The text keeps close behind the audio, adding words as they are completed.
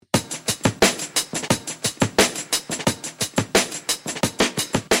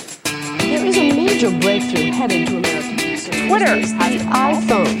major breakthrough heading to American history. Twitter, the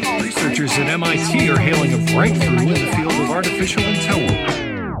iPhone. Researchers at MIT are hailing a breakthrough in the field of artificial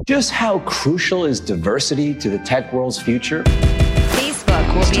intelligence. Just how crucial is diversity to the tech world's future?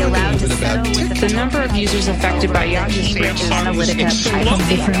 Facebook will be allowed to settle with the number of users affected by Yahoo Cambridge Analytica. From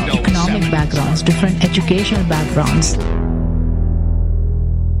different economic backgrounds, different educational backgrounds.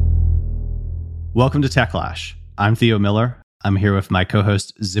 Welcome to Techlash. I'm Theo Miller. I'm here with my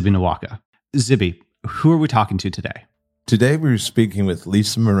co-host, Zibby Nawaka. Zibby, who are we talking to today? Today, we're speaking with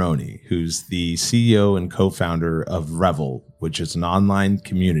Lisa Marrone, who's the CEO and co-founder of Revel, which is an online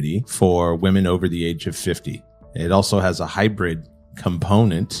community for women over the age of 50. It also has a hybrid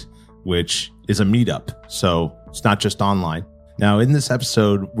component, which is a meetup. So it's not just online. Now, in this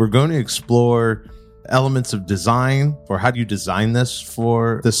episode, we're going to explore elements of design, or how do you design this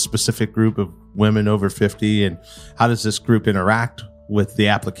for this specific group of women over 50, and how does this group interact with the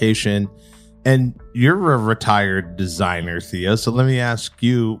application? And you're a retired designer, Theo, so let me ask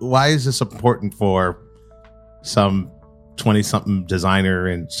you, why is this important for some 20-something designer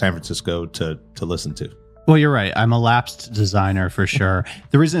in San Francisco to listen to? Well, you're right. I'm a lapsed designer for sure.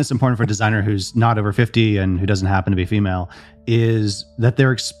 The reason it's important for a designer who's not over 50 and who doesn't happen to be female is that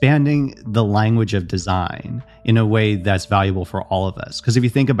they're expanding the language of design in a way that's valuable for all of us. Because if you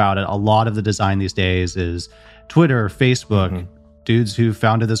think about it, a lot of the design these days is Twitter, Facebook. Dudes who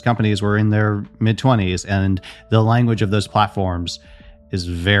founded those companies were in their mid-20s, and the language of those platforms is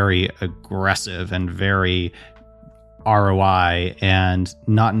very aggressive and very ROI and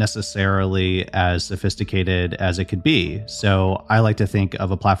not necessarily as sophisticated as it could be. So I like to think of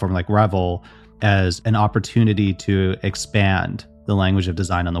a platform like Revel as an opportunity to expand the language of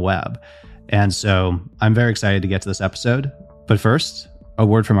design on the web. And so I'm very excited to get to this episode. But first, a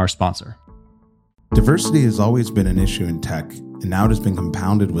word from our sponsor. Diversity has always been an issue in tech, and now it has been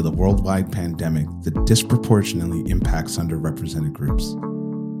compounded with a worldwide pandemic that disproportionately impacts underrepresented groups.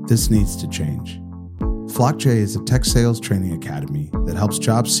 This needs to change. FlockJ is a tech sales training academy that helps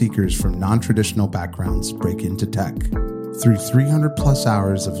job seekers from non-traditional backgrounds break into tech. Through 300 plus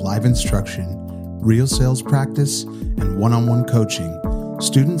hours of live instruction, real sales practice, and one-on-one coaching,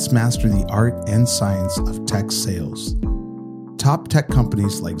 students master the art and science of tech sales. Top tech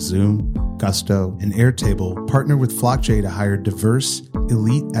companies like Zoom, Gusto, and Airtable partner with FlockJ to hire diverse,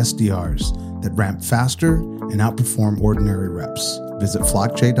 elite SDRs that ramp faster and outperform ordinary reps. Visit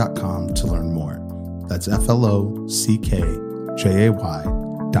flockj.com to learn more. That's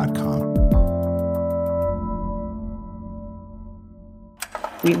FLOCKJAY.com.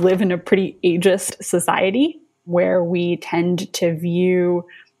 We live in a pretty ageist society where we tend to view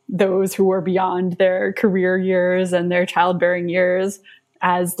those who are beyond their career years and their childbearing years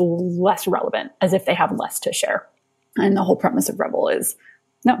as less relevant, as if they have less to share. And the whole premise of Revel is,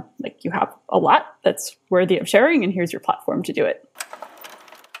 no, like you have a lot that's worthy of sharing, and here's your platform to do it.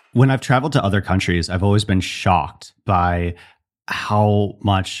 When I've traveled to other countries, I've always been shocked by how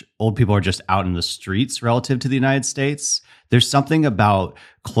much old people are just out in the streets relative to the United States. There's something about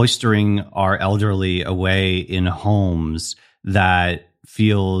cloistering our elderly away in homes that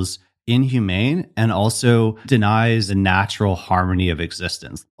feels inhumane and also denies the natural harmony of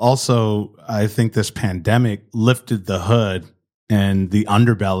existence. Also, I think this pandemic lifted the hood and the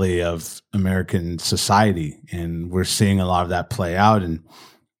underbelly of American society, and we're seeing a lot of that play out. And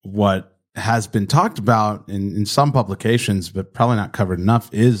what has been talked about in some publications, but probably not covered enough,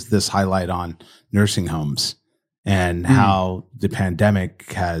 is this highlight on nursing homes and how the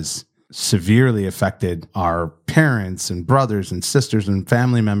pandemic has severely affected our parents and brothers and sisters and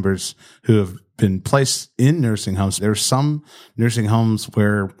family members who have been placed in nursing homes. There are some nursing homes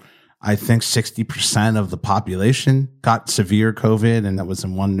where I think 60% of the population got severe COVID, and that was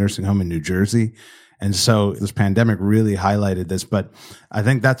in one nursing home in New Jersey. And so this pandemic really highlighted this, but I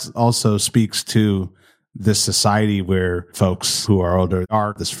think that's also speaks to this society where folks who are older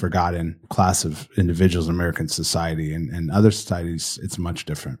are this forgotten class of individuals in American society, and other societies, it's much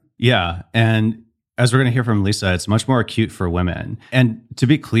different. Yeah. And as we're going to hear from Lisa, it's much more acute for women. And to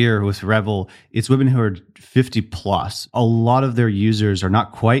be clear, with Revel, it's women who are 50 plus. A lot of their users are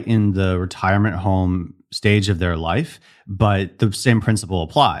not quite in the retirement home stage of their life, but the same principle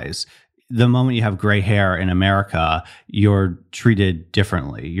applies. The moment you have gray hair in America, you're treated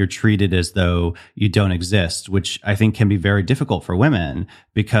differently. You're treated as though you don't exist, which I think can be very difficult for women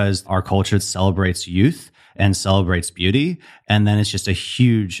because our culture celebrates youth and celebrates beauty. And then it's just a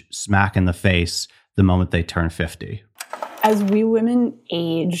huge smack in the face the moment they turn 50. As we women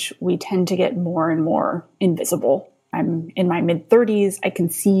age, we tend to get more and more invisible. I'm in my mid-30s. I can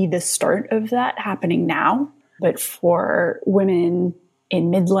see the start of that happening now. But for women in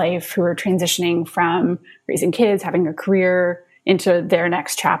midlife who are transitioning from raising kids, having a career into their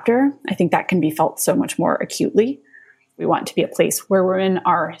next chapter. I think that can be felt so much more acutely. We want to be a place where women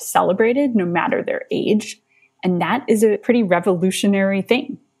are celebrated no matter their age. And that is a pretty revolutionary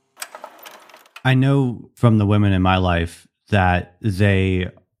thing. I know from the women in my life that they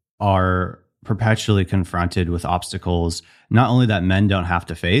are perpetually confronted with obstacles, not only that men don't have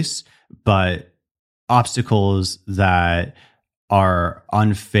to face, but obstacles that are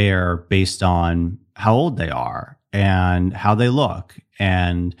unfair based on how old they are and how they look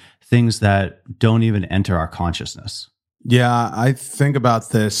and things that don't even enter our consciousness. Yeah, I think about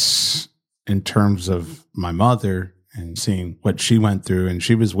this in terms of my mother and seeing what she went through. And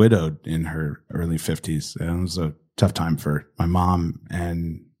she was widowed in her early 50s. And it was a tough time for my mom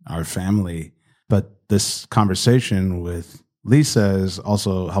and our family. But this conversation with Lisa is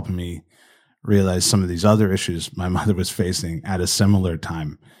also helping me realize some of these other issues my mother was facing at a similar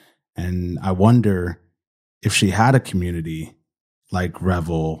time. And I wonder if she had a community like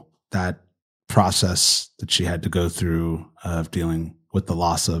Revel, that process that she had to go through of dealing with the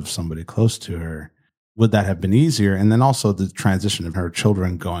loss of somebody close to her, would that have been easier? And then also the transition of her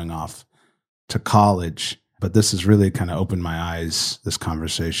children going off to college. But this has really kind of opened my eyes, this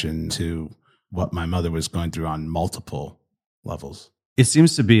conversation, to what my mother was going through on multiple levels. It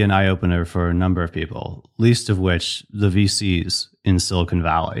seems to be an eye-opener for a number of people, least of which the VCs in Silicon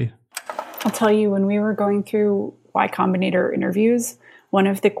Valley. I'll tell you, when we were going through Y Combinator interviews, one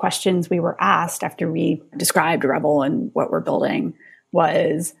of the questions we were asked after we described Revel and what we're building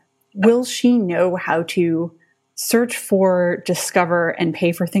was, will she know how to search for, discover, and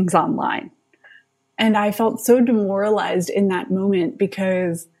pay for things online? And I felt so demoralized in that moment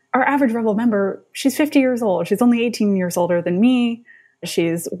because our average Revel member, she's 50 years old. She's only 18 years older than me.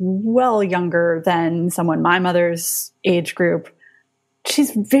 She's well younger than someone my mother's age group.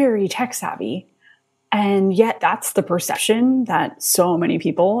 She's very tech savvy. And yet that's the perception that so many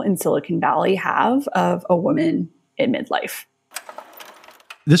people in Silicon Valley have of a woman in midlife.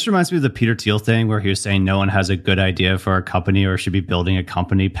 This reminds me of the Peter Thiel thing where he was saying no one has a good idea for a company or should be building a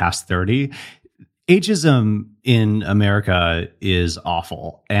company past 30. Ageism in America is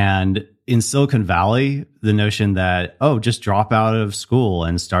awful. And in Silicon Valley, the notion that, oh, just drop out of school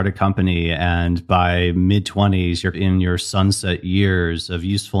and start a company, and by mid-20s, you're in your sunset years of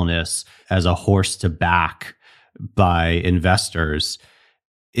usefulness as a horse to back by investors,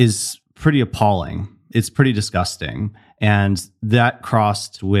 is pretty appalling. It's pretty disgusting. And that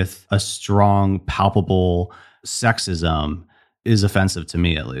crossed with a strong, palpable sexism is offensive to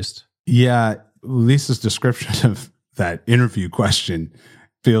me, at least. Yeah, Lisa's description of that interview question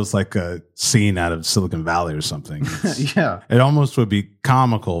feels like a scene out of Silicon Valley or something. Yeah. It almost would be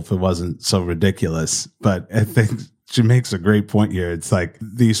comical if it wasn't so ridiculous. But I think she makes a great point here. It's like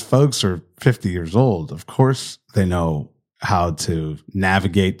these folks are 50 years old. Of course, they know how to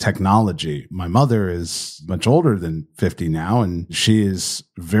navigate technology. My mother is much older than 50 now, and she is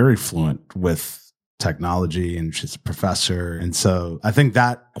very fluent with technology, and she's a professor. And so I think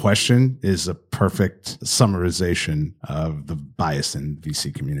that question is a perfect summarization of the bias in the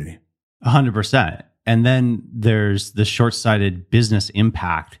VC community. 100%. And then there's the short-sighted business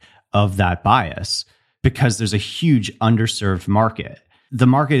impact of that bias because there's a huge underserved market. The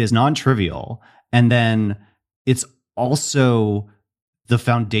market is non-trivial. And then it's also the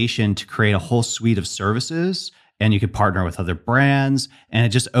foundation to create a whole suite of services, and you could partner with other brands, and it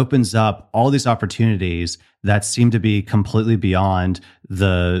just opens up all these opportunities that seem to be completely beyond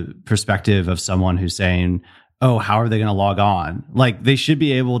the perspective of someone who's saying, oh, how are they going to log on? Like, they should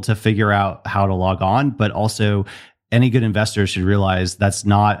be able to figure out how to log on, but also any good investor should realize that's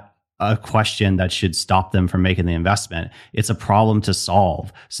not a question that should stop them from making the investment. It's a problem to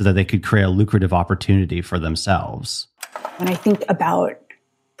solve so that they could create a lucrative opportunity for themselves. When I think about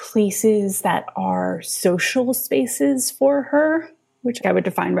places that are social spaces for her, which I would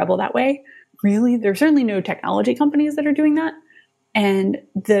define Revel that way, really, there's certainly no technology companies that are doing that. And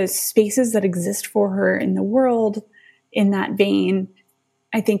the spaces that exist for her in the world in that vein,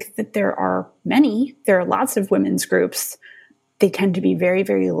 I think that there are many. There are lots of women's groups. They tend to be very,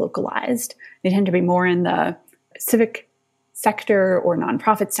 very localized. They tend to be more in the civic sector or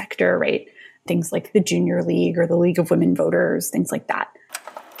nonprofit sector, right? Things like the Junior League or the League of Women Voters, things like that.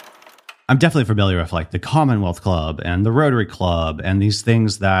 I'm definitely familiar with like the Commonwealth Club and the Rotary Club and these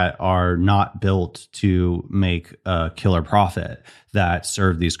things that are not built to make a killer profit that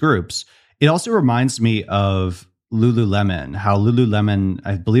serve these groups. It also reminds me of Lululemon, how Lululemon,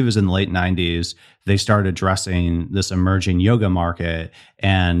 I believe it was in the late 90s, they started addressing this emerging yoga market.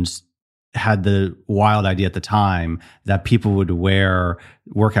 And had the wild idea at the time that people would wear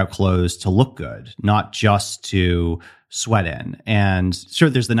workout clothes to look good, not just to sweat in. And sure,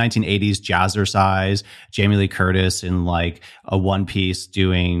 there's the 1980s jazzercise, Jamie Lee Curtis in like a one piece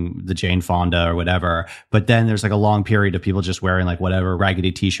doing the Jane Fonda or whatever. But then there's like a long period of people just wearing like whatever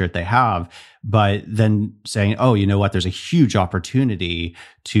raggedy t-shirt they have, but then saying, oh, you know what? There's a huge opportunity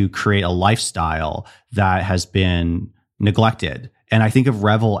to create a lifestyle that has been neglected. And I think of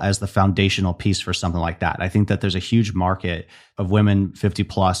Revel as the foundational piece for something like that. I think that there's a huge market of women 50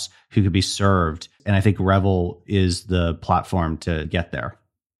 plus who could be served. And I think Revel is the platform to get there.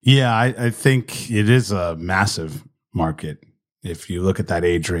 Yeah, I think it is a massive market. If you look at that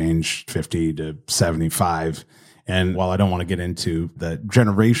age range, 50 to 75. And while I don't want to get into the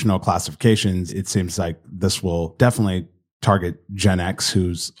generational classifications, it seems like this will definitely target Gen X,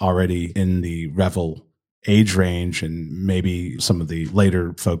 who's already in the Revel age range, and maybe some of the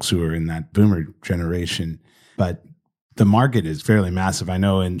later folks who are in that boomer generation. But the market is fairly massive. I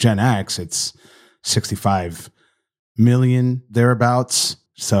know in Gen X, it's 65 million thereabouts.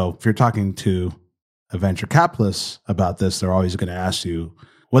 So if you're talking to a venture capitalist about this, they're always going to ask you,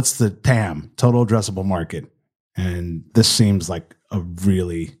 what's the TAM, total addressable market? And this seems like a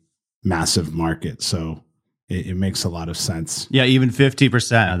really massive market. So it makes a lot of sense. Yeah, even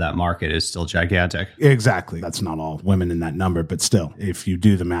 50% of that market is still gigantic. Exactly. That's not all women in that number, but still, if you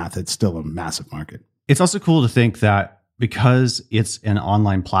do the math, it's still a massive market. It's also cool to think that because it's an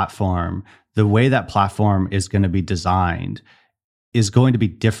online platform, the way that platform is going to be designed is going to be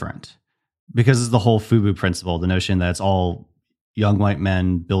different, because it's the whole FUBU principle, the notion that it's all young white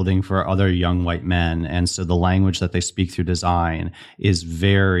men building for other young white men. And so the language that they speak through design is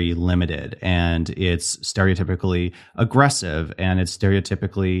very limited, and it's stereotypically aggressive, and it's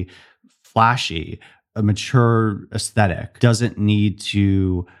stereotypically flashy. A mature aesthetic doesn't need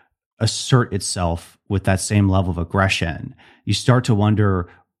to assert itself with that same level of aggression. You start to wonder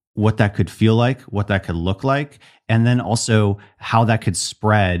what that could feel like, what that could look like, and then also how that could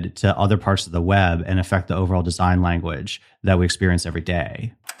spread to other parts of the web and affect the overall design language that we experience every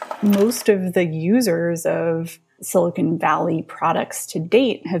day. Most of the users of Silicon Valley products to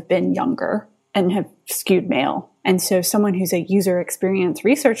date have been younger and have skewed male. And so someone who's a user experience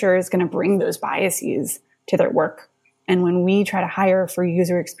researcher is going to bring those biases to their work. And when we try to hire for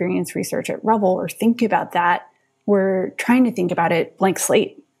user experience research at Revel or think about that, we're trying to think about it blank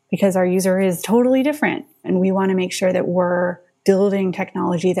slate, because our user is totally different. And we want to make sure that we're building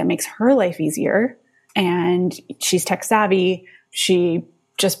technology that makes her life easier. And she's tech savvy. She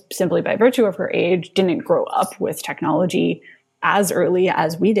just simply by virtue of her age didn't grow up with technology as early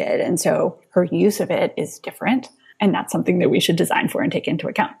as we did. And so her use of it is different. And that's something that we should design for and take into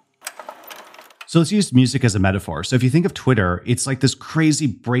account. So let's use music as a metaphor. So if you think of Twitter, it's like this crazy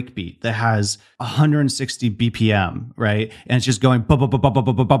breakbeat that has 160 BPM, right? And it's just going ba ba ba ba ba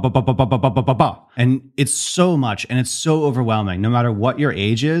ba ba ba ba ba ba ba ba ba ba. And it's so much, and it's so overwhelming. No matter what your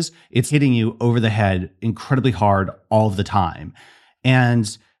age is, it's hitting you over the head incredibly hard all of the time.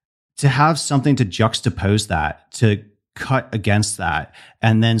 And to have something to juxtapose that, to cut against that,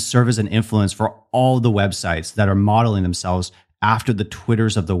 and then serve as an influence for all the websites that are modeling themselves after the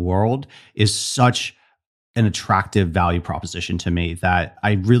Twitters of the world is such an attractive value proposition to me that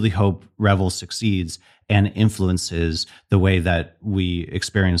I really hope Revel succeeds and influences the way that we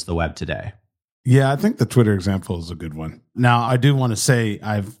experience the web today. Yeah, I think the Twitter example is a good one. Now, I do want to say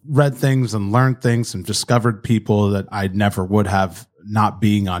I've read things and learned things and discovered people that I never would have. Not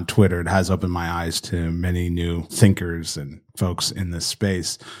being on Twitter, it has opened my eyes to many new thinkers and folks in this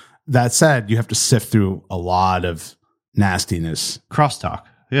space. That said, you have to sift through a lot of nastiness. Crosstalk.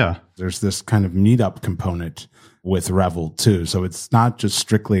 Yeah. There's this kind of meetup component with Revel too. So it's not just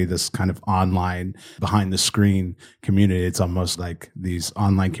strictly this kind of online behind the screen community. It's almost like these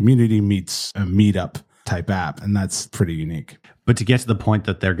online community meets a meetup type app. And that's pretty unique. But to get to the point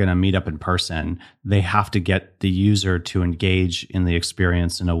that they're going to meet up in person, they have to get the user to engage in the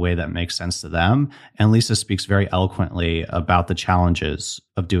experience in a way that makes sense to them. And Lisa speaks very eloquently about the challenges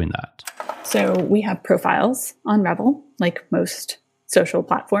of doing that. So we have profiles on Revel, like most social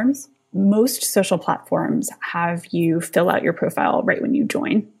platforms. Most social platforms have you fill out your profile right when you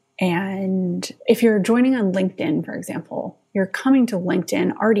join. And if you're joining on LinkedIn, for example, you're coming to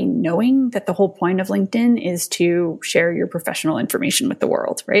LinkedIn already knowing that the whole point of LinkedIn is to share your professional information with the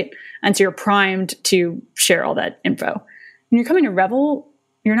world, right? And so you're primed to share all that info. When you're coming to Revel,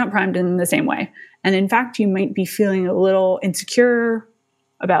 you're not primed in the same way. And in fact, you might be feeling a little insecure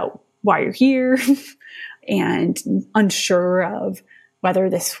about why you're here and unsure of whether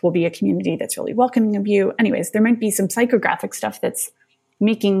this will be a community that's really welcoming of you. Anyways, there might be some psychographic stuff that's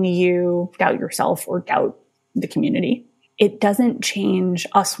making you doubt yourself or doubt the community. It doesn't change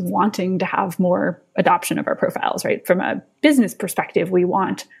us wanting to have more adoption of our profiles, right? From a business perspective, we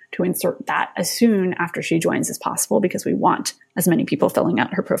want to insert that as soon after she joins as possible because we want as many people filling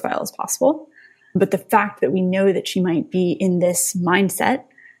out her profile as possible. But the fact that we know that she might be in this mindset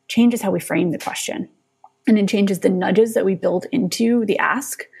changes how we frame the question. And it changes the nudges that we build into the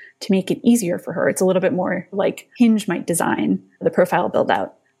ask to make it easier for her. It's a little bit more like Hinge might design the profile build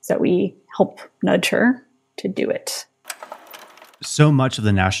out so that we help nudge her to do it. So much of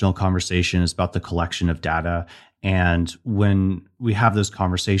the national conversation is about the collection of data. And when we have those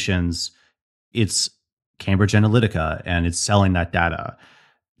conversations, it's Cambridge Analytica and it's selling that data.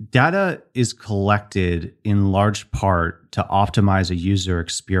 Data is collected in large part to optimize a user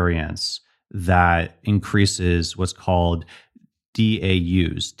experience that increases what's called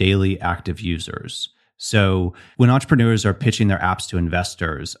DAUs, daily active users. So when entrepreneurs are pitching their apps to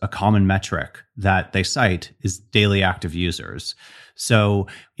investors, a common metric that they cite is daily active users. So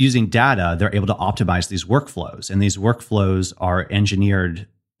using data, they're able to optimize these workflows, and these workflows are engineered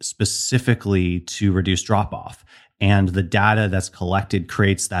specifically to reduce drop-off. And the data that's collected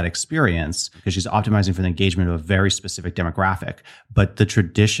creates that experience because she's optimizing for the engagement of a very specific demographic. But the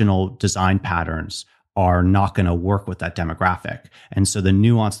traditional design patterns are not going to work with that demographic. And so the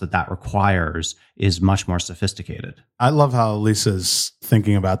nuance that requires is much more sophisticated. I love how Lisa's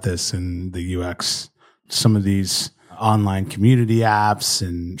thinking about this in the UX. Some of these online community apps,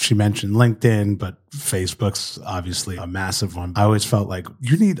 and she mentioned LinkedIn, but Facebook's obviously a massive one. I always felt like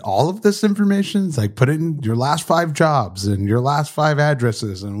you need all of this information. It's like put in your last 5 jobs and your last 5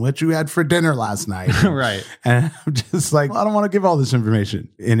 addresses and what you had for dinner last night. Right. And I'm just like, I don't want to give all this information.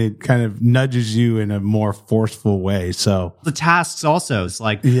 And it kind of nudges you in a more forceful way. So the tasks also, it's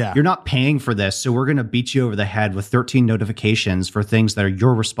like, you're not paying for this, so we're going to beat you over the head with 13 notifications for things that are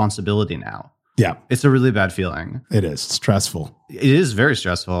your responsibility now. Yeah. It's a really bad feeling. It is stressful. It is very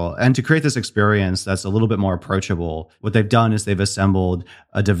stressful. And to create this experience that's a little bit more approachable, what they've done is they've assembled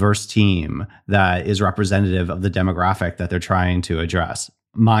a diverse team that is representative of the demographic that they're trying to address.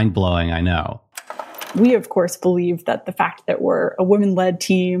 Mind-blowing, I know. We, of course, believe that the fact that we're a women-led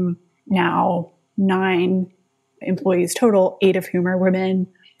team, now 9 employees total, 8 of whom are women,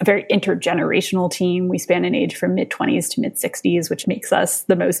 a very intergenerational team. We span an age from mid-20s to mid-60s, which makes us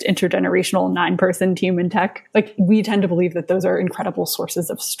the most intergenerational 9-person team in tech. Like, we tend to believe that those are incredible sources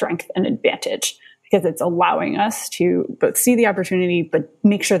of strength and advantage because it's allowing us to both see the opportunity, but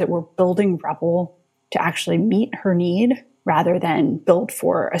make sure that we're building Revel to actually meet her need rather than build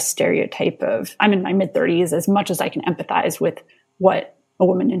for a stereotype of, I'm in my mid-30s, as much as I can empathize with what a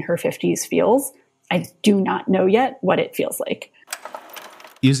woman in her 50s feels. I do not know yet what it feels like.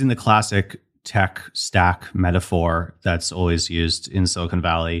 Using the classic tech stack metaphor that's always used in Silicon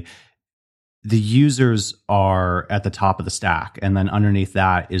Valley, the users are at the top of the stack, and then underneath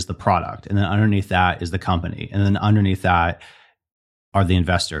that is the product, and then underneath that is the company, and then underneath that are the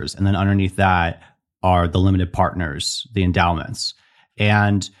investors, and then underneath that are the limited partners, the endowments.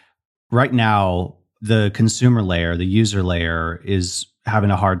 And right now, the consumer layer, the user layer, is having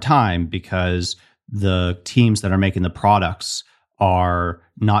a hard time because the teams that are making the products are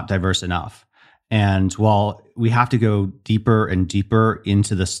not diverse enough. And while we have to go deeper and deeper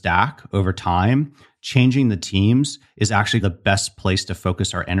into the stack over time, changing the teams is actually the best place to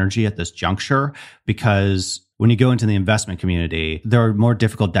focus our energy at this juncture, because when you go into the investment community, there are more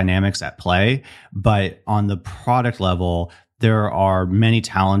difficult dynamics at play. But on the product level, there are many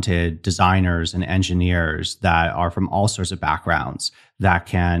talented designers and engineers that are from all sorts of backgrounds that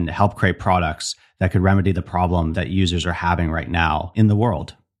can help create products that could remedy the problem that users are having right now in the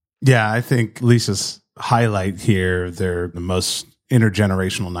world. Yeah, I think Lisa's highlight here, they're the most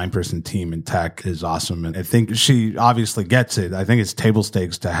intergenerational 9-person team in tech, is awesome. And I think she obviously gets it. I think it's table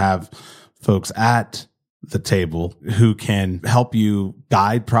stakes to have folks at the table who can help you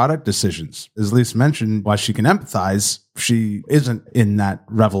guide product decisions. As Lisa mentioned, while she can empathize, she isn't in that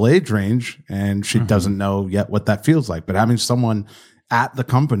Revel age range, and she doesn't know yet what that feels like. But having someone at the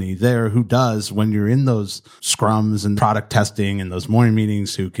company there who does, when you're in those scrums and product testing and those morning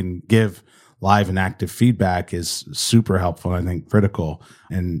meetings, who can give live and active feedback, is super helpful, I think critical.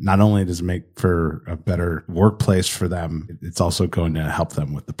 And not only does it make for a better workplace for them, it's also going to help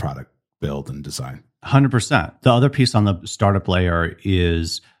them with the product build and design. 100%. The other piece on the startup layer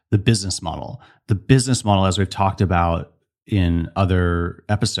is the business model. The business model, as we've talked about in other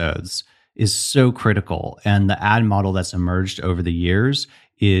episodes, is so critical. And the ad model that's emerged over the years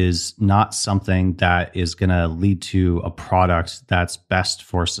is not something that is going to lead to a product that's best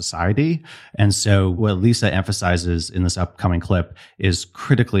for society. And so what Lisa emphasizes in this upcoming clip is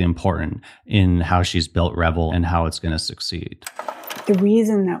critically important in how she's built Revel and how it's going to succeed. The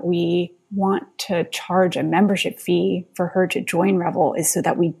reason that we want to charge a membership fee for her to join Revel is so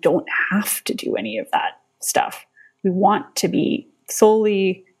that we don't have to do any of that stuff. We want to be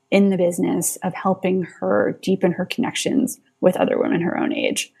solely in the business of helping her deepen her connections with other women her own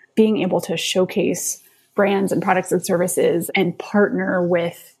age. Being able to showcase brands and products and services and partner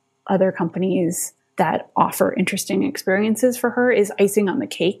with other companies that offer interesting experiences for her is icing on the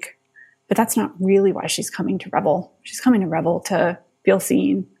cake. But that's not really why she's coming to Revel. She's coming to Revel to feel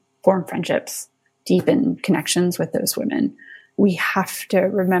seen, form friendships, deepen connections with those women. We have to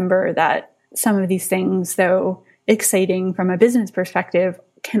remember that some of these things, though exciting from a business perspective,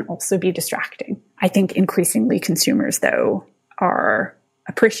 can also be distracting. I think increasingly consumers, though, are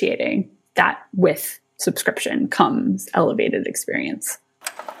appreciating that with subscription comes elevated experience.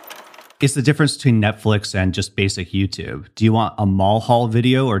 It's the difference between Netflix and just basic YouTube. Do you want a mall haul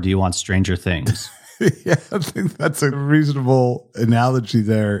video or do you want Stranger Things? Yeah, I think that's a reasonable analogy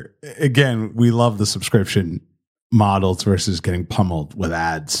there. Again, we love the subscription models versus getting pummeled with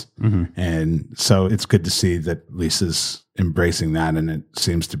ads. Mm-hmm. And so it's good to see that Lisa's embracing that, and it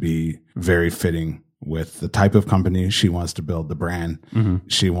seems to be very fitting with the type of company she wants to build, the brand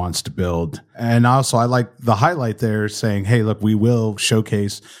she wants to build. And also I like the highlight there saying, hey, look, we will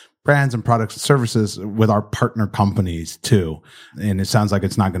showcase brands and products and services with our partner companies too. And it sounds like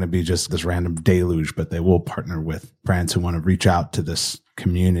it's not going to be just this random deluge, but they will partner with brands who want to reach out to this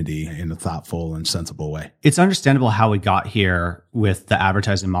community in a thoughtful and sensible way. It's understandable how we got here with the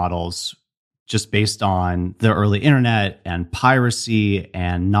advertising models just based on the early internet and piracy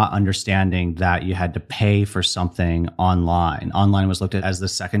and not understanding that you had to pay for something online. Online was looked at as the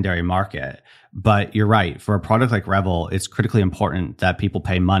secondary market. But you're right. For a product like Revel, it's critically important that people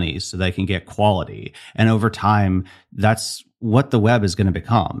pay money so they can get quality. And over time, that's what the web is going to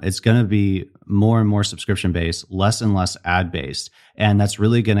become. It's going to be more and more subscription-based, less and less ad-based. And that's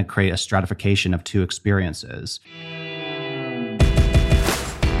really going to create a stratification of two experiences.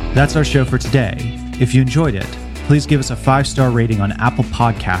 That's our show for today. If you enjoyed it, please give us a 5-star rating on Apple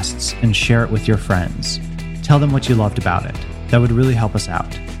Podcasts and share it with your friends. Tell them what you loved about it. That would really help us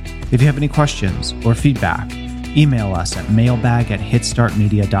out. If you have any questions or feedback, email us at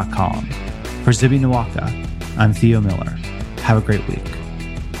mailbag@hitstartmedia.com. For Zibby Nawaka, I'm Theo Miller. Have a great week.